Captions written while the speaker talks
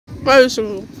Why are you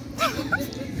single?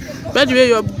 By the way,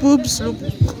 your boobs look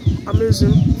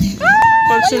amazing.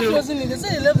 Continue. They say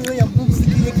they love the way your boobs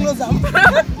look. They close them.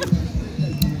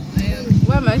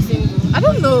 Why am I single? I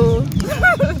don't know.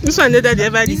 This one that they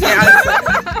ever did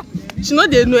answer. She know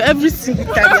they know every single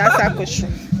time they answer a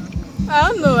question. I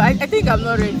don't know. I think I'm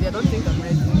not ready. I don't think I'm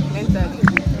ready mentally.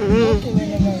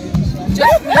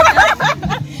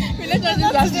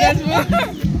 Relationships are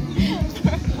stressful.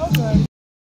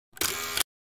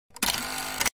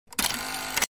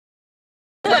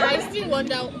 I still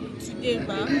wonder today,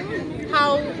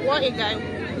 how what a guy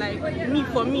like me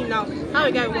for me now, how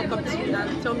a guy will walk up to me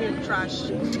and tell me you're trash.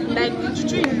 Like the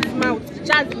juju in his mouth, the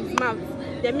jazz in his mouth,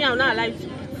 then me I'm not alive to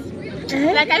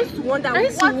it. Like I used to wonder what the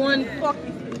fuck is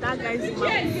in that guy's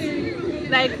mouth.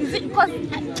 Like is it because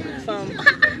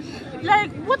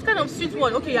like what kind of sweet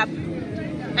word? Okay, I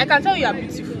can tell you are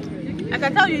beautiful. I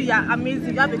can tell you are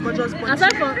amazing. You have a gorgeous body.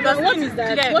 Aside from what is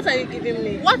that? Clear. What are you giving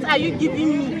me? What are you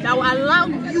giving me that will allow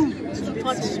you to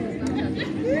touch me?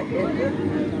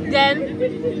 Then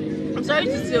I'm sorry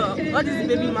to say, all these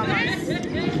baby mamas.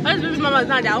 All these baby mamas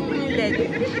now they're opening leg.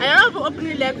 And you're not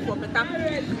opening leg for better.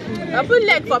 You're opening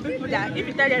leg for people that if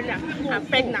you tell them that I'm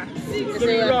pregnant, they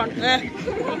will run.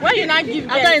 When you not give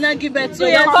birth, after you not give birth, so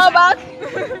you come back.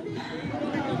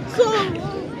 So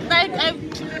like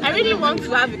I really want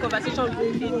to have a conversation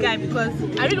with a guy because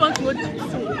I really want to know the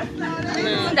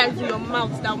thing that is in your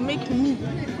mouth that will make me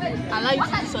allow you to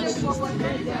do such things.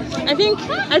 I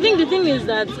think the thing is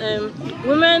that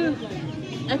women,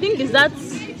 I think is that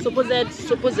supposed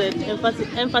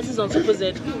emphasis on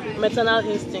supposed maternal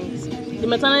instincts. The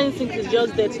maternal instinct is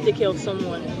just there to take care of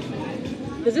someone.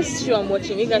 There's this show I'm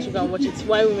watching. You guys should go and watch it.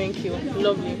 Why Women Kill.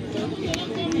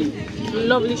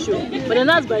 Lovely show. But then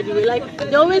that's by the way, like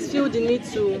they always feel the need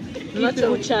to give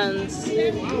him a chance,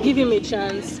 give him a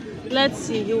chance. Let's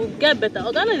see, he will get better.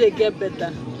 Organa they get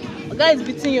better. A guy is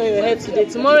beating you on your head today.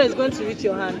 Tomorrow is going to reach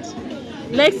your hand.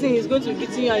 Next thing is going to be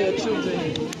beating you and your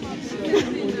children.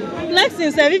 Next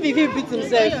thing, if he beat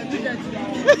himself.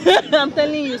 I'm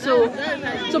telling you. So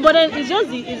but then it's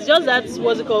just that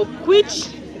what's it called? Which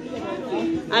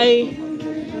I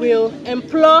will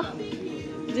implore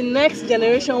the next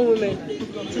generation women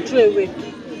to throw away.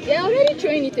 They're already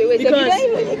throwing it away. Because, so you don't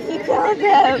even need to tell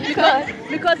them.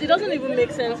 Because it doesn't even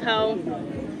make sense how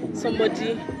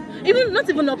somebody, not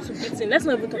even up to beating. Let's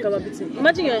not even talk about beating.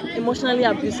 Imagine you're emotionally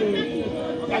abusing me.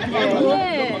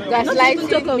 Yeah,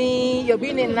 gaslighting me. You're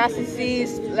being a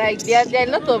narcissist. Like there are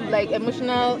a lot of like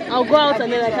emotional. I'll go out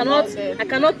and then I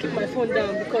cannot keep my phone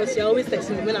down because you're always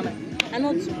texting me when I'm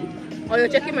not. Or you're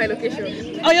checking my location.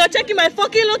 Or you're checking my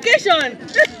fucking location.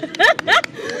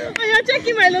 Or you're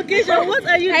checking my location. What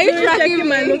are you doing checking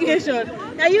my location?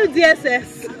 Are you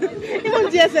DSS? Even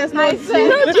DSS knows. Even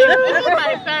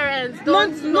my parents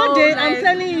don't know. Like, I'm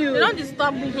telling you. They don't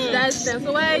disturb me to that extent.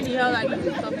 So why the hell are you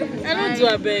disturbing me? I don't do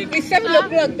a beg. It's 7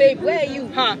 o'clock, babe. Where are you?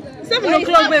 7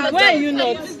 o'clock, babe. Where are you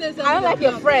not? I don't like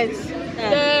your friends.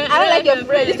 I don't like your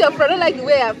friend. It's your friend. I don't like the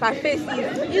way her face is.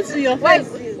 It's your face.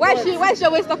 Why is she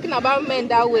always talking about men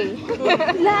that way?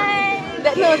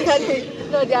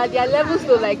 No, there are levels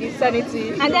to like insanity.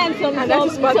 And then some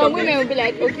women will be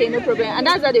like, okay, no problem. And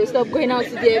that's how they will stop going out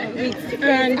to their weeks.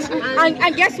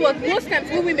 And guess what? Most times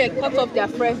when women cut off their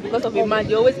friends because of a man,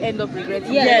 they always end up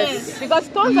regretting. Yes. Because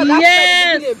turns out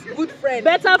that friend is a good friend.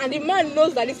 And the man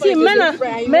knows that this one is a good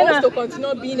friend and he wants to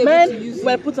continue being able to use it.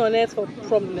 Men were put on earth for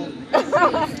problem.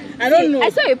 I don't know. I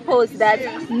saw a post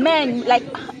that men, like,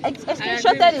 I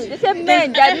screenshotted it. They said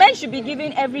men should be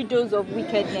given every dose of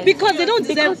wickedness. Because they don't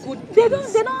deserve good things. They don't.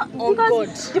 On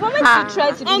because God. the moment you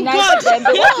try to be nice to them,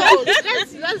 they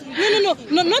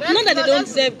No, not that they don't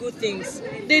deserve good things.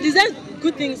 They deserve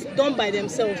good things done by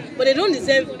themselves, but they don't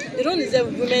deserve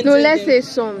women. No, let's say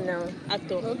some now.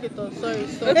 At all. Okay, sorry.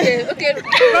 Okay.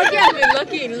 Ronke has been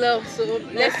lucky in love, so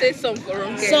let's say some for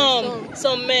Ronke.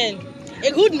 Some men. A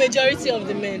good majority of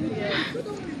the men.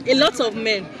 A lot of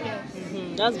men.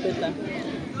 That's better.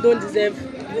 Don't deserve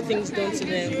good things done to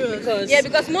them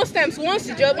because most times once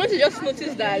you just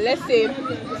notice that, let's say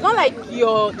it's not like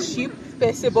you're cheap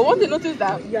per se, but once you notice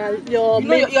that you're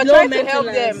trying to help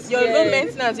them, you're low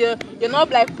maintenance, you're not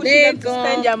like pushing them to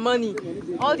spend their money,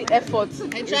 all the effort to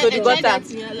the gutter.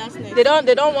 They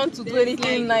don't want to do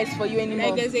anything nice for you anymore.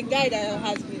 Like there's a guy that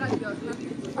has been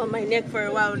on my neck for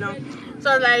a while now.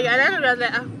 So like I was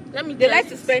like, let me. They like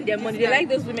to spend their money. They like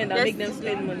those women that make them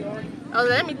spend money. I was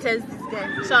like, let me test this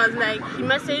guy. So I was like, I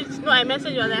messaged. I was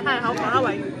like, hi, how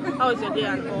are you? How was your day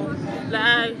and all?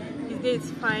 Like, his day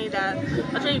is fine. That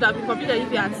actually you have been completed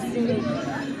if you are single.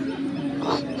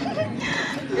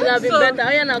 It'll be better. Oh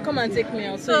yeah, now come and take me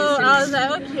out. So I was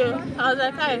like, okay. I was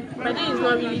like, hi, my day is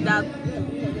not really that.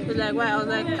 He was like, why? I was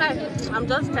like, hi, I'm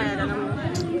just tired and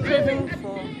I'm craving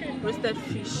for roasted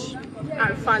fish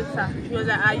and Fanta. He was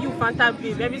like, are you Fanta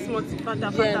babe? Every small thing,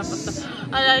 Fanta, Fanta, Yes.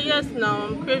 Fanta. I was like, yes, now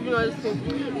I'm craving all this thing.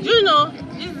 Do you know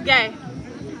this guy?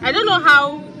 I don't know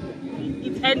how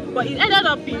it ended, but it ended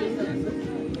up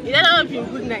in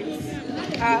good nights.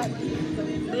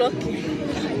 Lucky.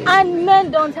 And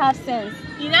men don't have sense.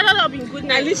 It ended up in good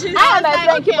nights. I and my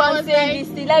friend keep on saying like,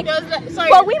 this thing. Like, sorry.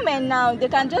 for women now, they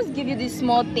can just give you these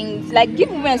small things. Like, give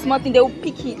women small things, they will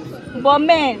pick it. But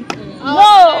men,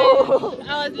 no.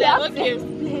 I was like, okay.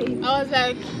 I was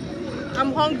like,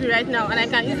 I'm hungry right now and I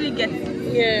can easily get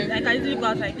it. Yeah. I can easily go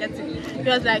out and get it. He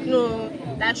was like, no,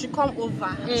 that I should come over.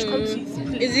 I should come to his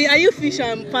place. Are you fish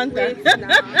and Fanta?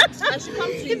 I should come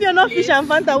to his If you're not fish and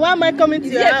Fanta, why am I coming to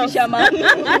your house?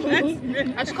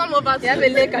 I should come over to his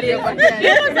place. He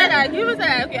even said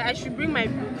that, okay, I should bring my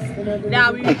books.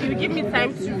 That he will give me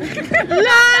time to.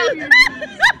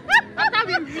 After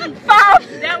we read,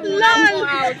 then we'll go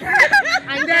out.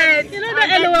 And then, You know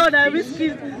the LOL that Risky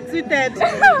tweeted?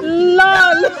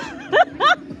 LOL!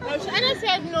 I just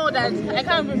said no, that I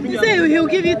can't even bring He your said he'll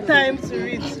give you time to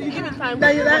read. You give me time.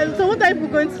 So what are you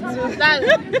going to do? So after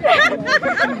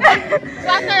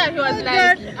that, he was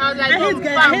like, I was like,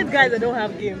 I hate guys that don't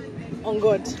have game. On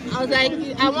God. I was like,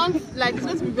 I want, like, it's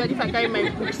going to be better if I carry my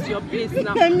books to your place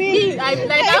now. I mean, I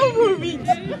don't even read.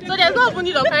 So there's no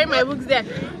need of carrying my books there.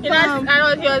 He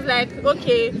was like,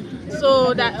 okay,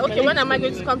 so that, okay, when am I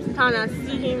going to come to town and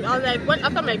see him? I was like, when,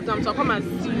 after my exams, I'll come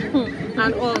and see you.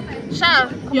 And all.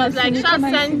 He was like, Sha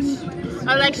send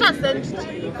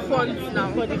the funds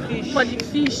now for the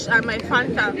fish and my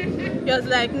Fanta. He was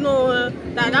like, no,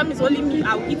 that means only me,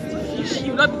 I'll eat the fish. He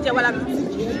will not be there while I'm eating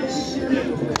the fish.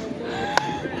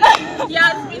 He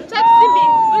has been texting me.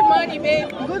 Good morning, babe.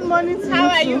 good morning to How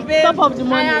are you, babe? Top of the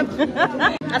morning.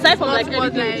 Aside from like Not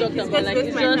everything we talked about, like waste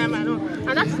it's my time and all.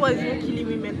 And that's what is even killing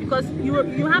women, because you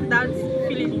have that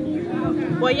feeling in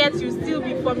you, but yet you still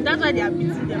be from. That's why they are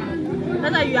beating them up.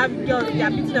 That's why you have girls, they are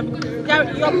beating them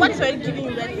because your body's already giving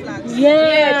you red flags.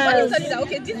 Yes. Telling you that,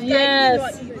 okay, this guy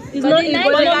Yes. is not it. It's But not the in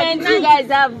nice body. moment you guys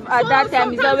have at that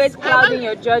time is always clouding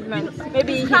your judgment.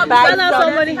 Maybe he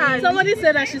buys Somebody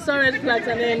said that she saw red flags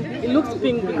and then it looked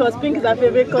pink because pink is her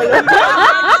favorite color.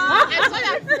 I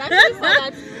saw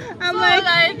that. I'm So,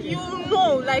 like, you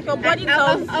know, like your body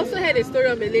tells. I also heard a story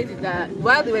of a lady that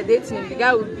while they were dating, the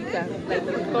guy would beat her. Like, he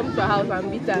would come to her house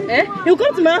and beat her. he'll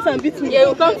come to my house and beat me. Yeah, he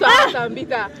would come to her house and beat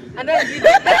her. And then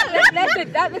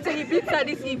let's say he beats her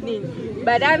this evening.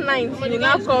 By that night,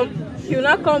 he will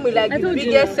not come with like the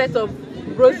biggest set of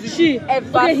roses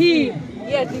ever seen.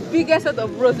 Yes, the biggest set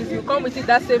of roses. He will come with it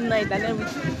that same night, and then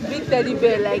with big teddy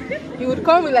bear. Like, he would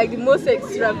come with like the most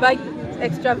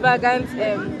extravagant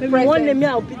Maybe one day me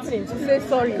I'll beat him to say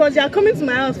sorry. because they are coming to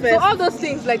my house first. So all those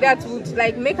things like that would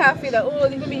like make her feel that, oh,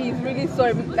 maybe he's really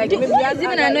sorry. Like, maybe What is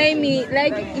even annoying me?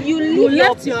 Like, you You leave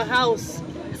left your house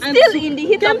and still in the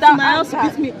heat came of that to my house to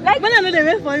anger. beat me. Like, When I know they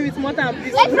wait for you with mortar and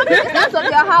beat like from the me. distance of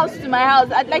your house to my house,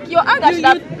 like your anger should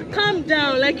have. You calm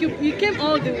down, like you came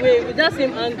all the way with that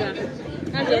same anger.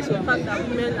 And just the fact that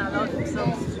women allow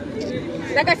themselves.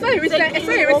 like I saw a recent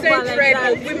trend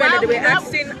of women that they were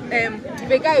asking if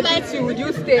a guy beats you, would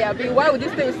you stay? I mean, why would you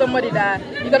stay with somebody that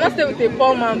you cannot stay with a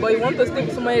poor man, but you want to stay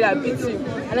with somebody that beats you?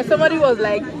 And then somebody was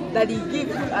like that he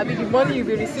gives, I mean, the money you'll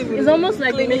be receiving. It's almost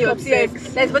like cleaning your makeup tears.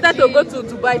 sex. It's better to go to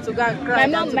Dubai to go and cry.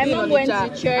 My mom went to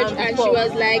church and she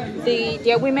was like,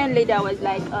 the women leader was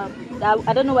like, that,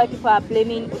 I don't know why people are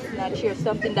blaming Osinachi or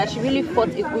something, that she really fought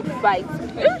a good fight.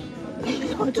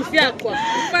 To fear aqua.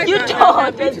 You don't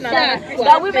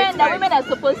understand that women are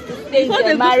supposed to stay in Before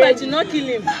their the good marriage. fight, you not kill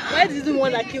him. Why did the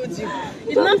one that killed you?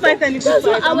 It's not fight any good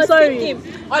fight. I I'm was sorry.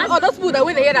 thinking. Or those people that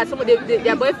when they hear that somebody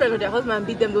their boyfriend or their husband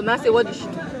beat them, do not say what did she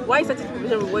do. Why is such a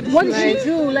situation with what did What she did do? she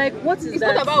do? Like, what is It's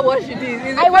that? not about what she did.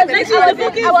 It's I was the like, fact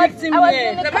that she's she a was victim I was here.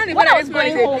 in the- The man when I was is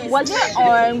going a home, beast. was it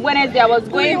on Wednesday? I was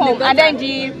going home, and then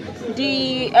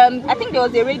I think there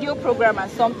was a radio program or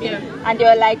something, and they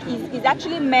were like, it's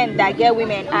actually men that get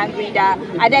women angry, that,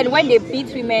 and then when they beat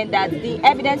women, that the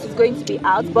evidence is going to be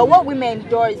out. But what women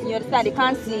do is, you understand, they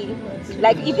can't see.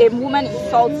 Like, if a woman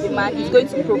insults the man, it's going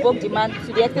to provoke the man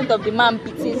to the extent of the man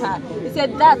beating her. They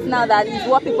said that now that is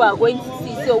what people are going to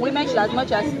see. So women should, as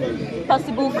much as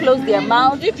possible, close their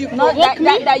mouth. If you Not provoke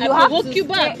me, that you I have provoke to you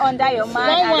stay back. under your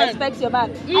man Someone. and respect your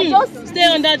man. I just Stay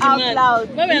under the out man.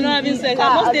 loud. When we are not having sex,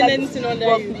 I'm not staying anything under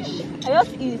you. rubbish. I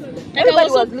just is. Everybody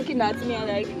was looking at me and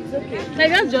like, it's okay. Like,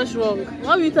 that's just wrong.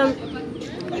 Why will you tell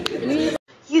me?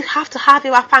 You have to have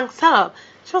your fangs up.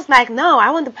 She was like, no, I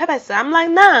want the pepper soup. I'm like,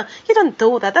 nah, you don't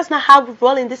do that. That's not how we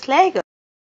roll in this Lego.